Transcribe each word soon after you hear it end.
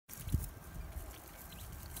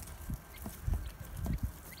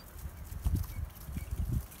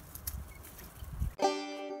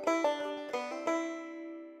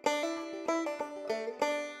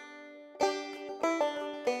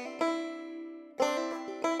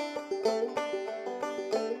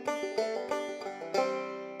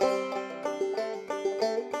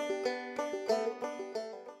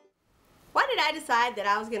I decide that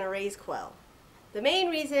I was going to raise quail? The main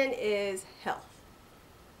reason is health.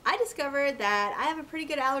 I discovered that I have a pretty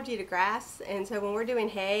good allergy to grass, and so when we're doing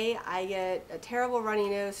hay, I get a terrible runny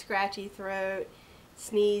nose, scratchy throat,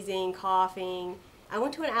 sneezing, coughing. I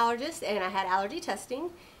went to an allergist and I had allergy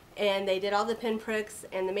testing, and they did all the pinpricks,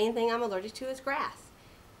 and the main thing I'm allergic to is grass.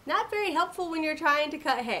 Not very helpful when you're trying to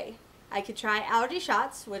cut hay. I could try allergy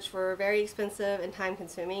shots, which were very expensive and time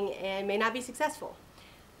consuming and may not be successful.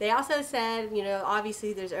 They also said,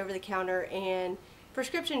 obviously there's over-the-counter and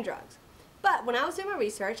prescription drugs. But when I was doing my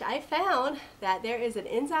research, I found that there is an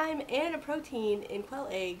enzyme and a protein in quail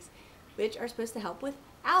eggs which are supposed to help with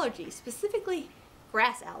allergies, specifically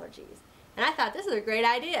grass allergies. And I thought, this is a great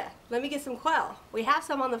idea. Let me get some quail. We have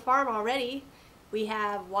some on the farm already. We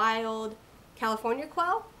have wild California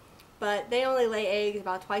quail, but they only lay eggs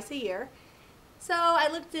about twice a year. So I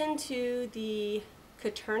looked into the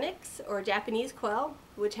Coturnix, or Japanese quail,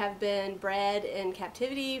 which have been bred in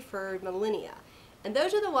captivity for millennia. And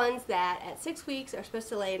those are the ones that at 6 weeks are supposed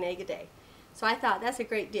to lay an egg a day. So I thought, that's a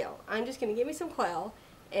great deal. I'm just going to give me some quail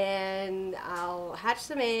and I'll hatch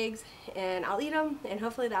some eggs and I'll eat them, and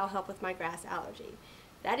hopefully that will help with my grass allergy.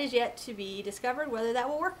 That is yet to be discovered whether that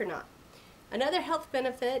will work or not. Another health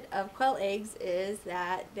benefit of quail eggs is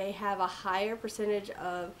that they have a higher percentage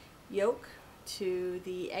of yolk to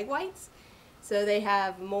the egg whites. So they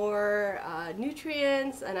have more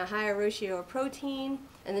nutrients and a higher ratio of protein.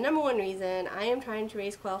 And the number one reason I am trying to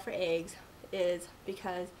raise quail for eggs is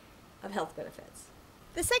because of health benefits.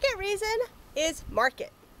 The second reason is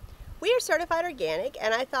market. We are certified organic,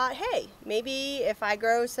 and I thought, hey, maybe if I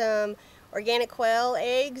grow some organic quail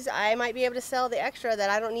eggs, I might be able to sell the extra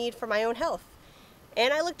that I don't need for my own health.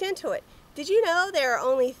 And I looked into it. Did you know there are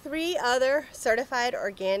only 3 other certified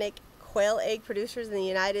organic quail egg producers in the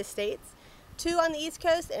United States? 2 on the East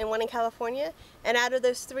Coast and 1 in California, and out of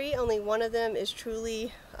those 3, only 1 of them is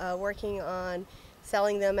truly working on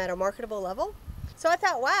selling them at a marketable level. So I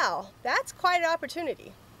thought, wow, that's quite an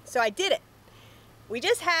opportunity. So I did it. We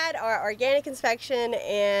just had our organic inspection,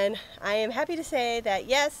 and I am happy to say that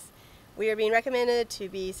yes, we are being recommended to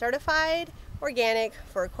be certified organic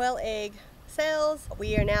for quail egg sales.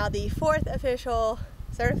 We are now the 4th official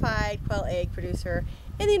certified quail egg producer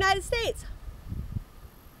in the United States.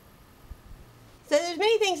 So there's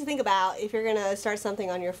many things to think about if you're going to start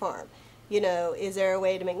something on your farm. Is there a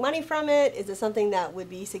way to make money from it? Is it something that would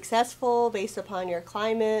be successful based upon your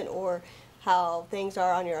climate or how things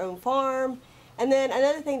are on your own farm? And then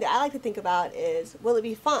another thing that I like to think about is, will it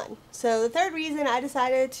be fun? So the third reason I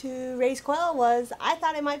decided to raise quail was I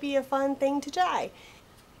thought it might be a fun thing to try.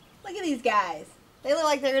 Look at these guys. They look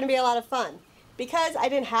like they're going to be a lot of fun. Because I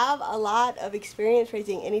didn't have a lot of experience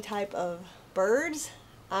raising any type of birds,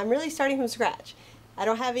 I'm really starting from scratch. I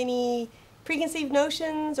don't have any preconceived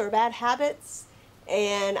notions or bad habits,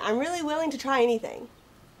 and I'm really willing to try anything.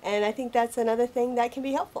 And I think that's another thing that can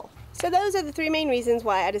be helpful. So those are the 3 main reasons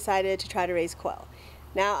why I decided to try to raise quail.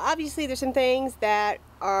 Now obviously there's some things that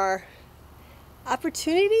are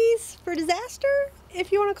opportunities for disaster,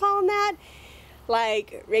 if you want to call them that,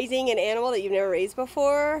 like raising an animal that you've never raised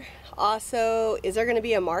before. Also, is there going to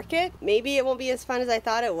be a market? Maybe it won't be as fun as I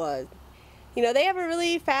thought it was. They have a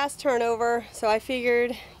really fast turnover, so I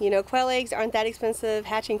figured, quail eggs aren't that expensive,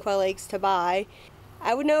 hatching quail eggs to buy.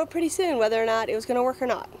 I would know pretty soon whether or not it was going to work or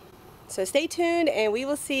not. So stay tuned and we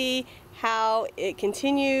will see how it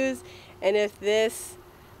continues and if this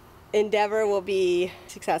endeavor will be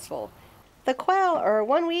successful. The quail are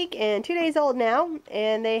 1 week and 2 days old now,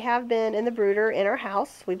 and they have been in the brooder in our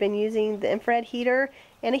house. We've been using the infrared heater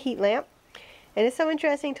and a heat lamp, and it's so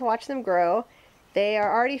interesting to watch them grow. They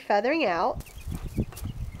are already feathering out,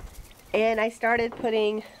 and I started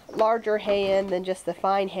putting larger hay in than just the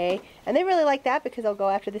fine hay, and they really like that because they'll go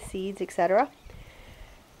after the seeds, etc.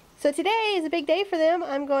 So today is a big day for them.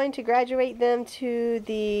 I'm going to graduate them to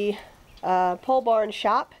the pole barn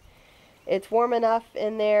shop. It's warm enough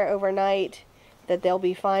in there overnight that they'll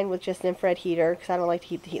be fine with just an infrared heater because I don't like to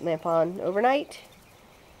keep the heat lamp on overnight.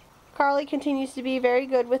 Carly continues to be very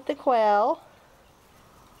good with the quail.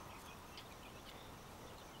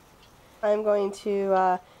 I'm going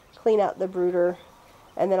to clean out the brooder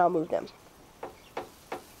and then I'll move them.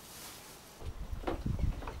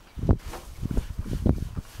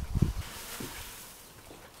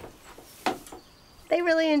 They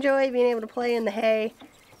really enjoy being able to play in the hay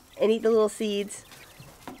and eat the little seeds.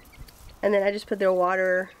 And then I just put their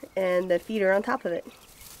water and the feeder on top of it.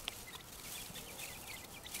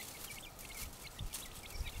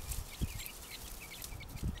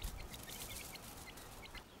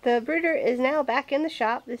 The brooder is now back in the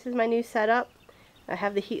shop. This is my new setup. I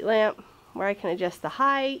have the heat lamp where I can adjust the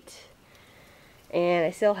height, And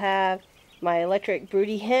I still have my electric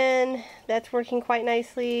broody hen that's working quite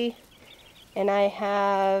nicely. And I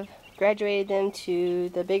have graduated them to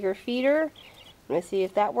the bigger feeder. I'm going to see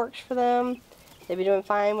if that works for them. They've been doing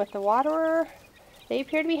fine with the waterer. They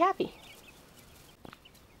appear to be happy.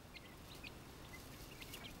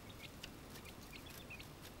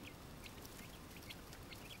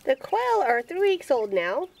 The quail are 3 weeks old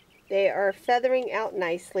now. They are feathering out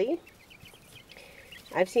nicely.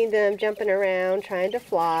 I've seen them jumping around trying to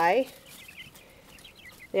fly.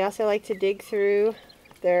 They also like to dig through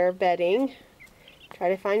their bedding, try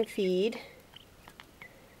to find feed.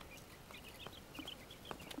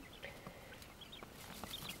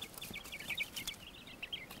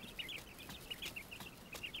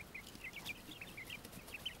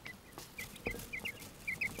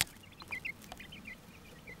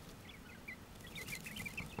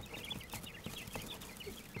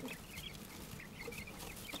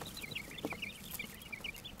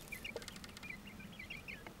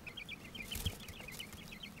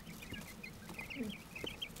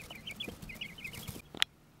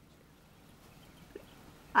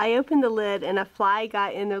 I opened the lid and a fly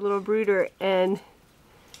got in their little brooder and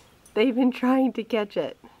they've been trying to catch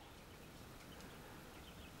it.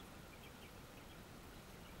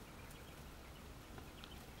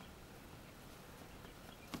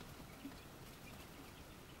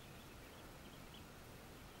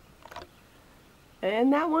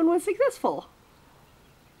 And that one was successful.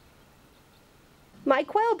 My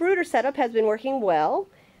quail brooder setup has been working well.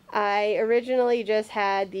 I originally just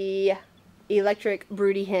had the electric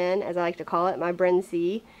broody hen, as I like to call it, my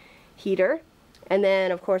Brenzy heater. And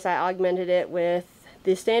then of course I augmented it with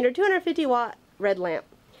the standard 250 watt red lamp.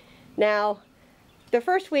 Now the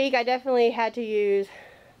first week I definitely had to use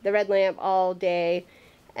the red lamp all day,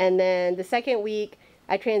 and then the second week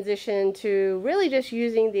I transitioned to really just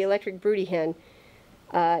using the electric broody hen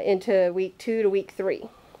into week 2 to week 3.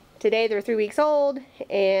 Today they're 3 weeks old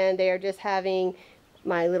and they are just having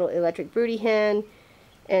my little electric broody hen.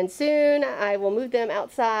 And soon I will move them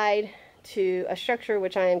outside to a structure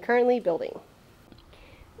which I am currently building.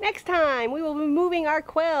 Next time we will be moving our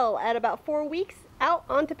quail at about 4 weeks out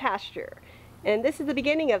onto pasture. And this is the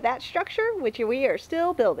beginning of that structure which we are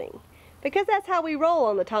still building. Because that's how we roll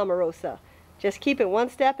on the Tamarosa. Just keep it one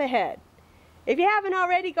step ahead. If you haven't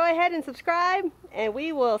already, go ahead and subscribe, and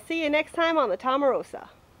we will see you next time on the Tamarosa.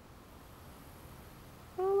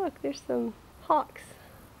 Oh look, there's some hawks.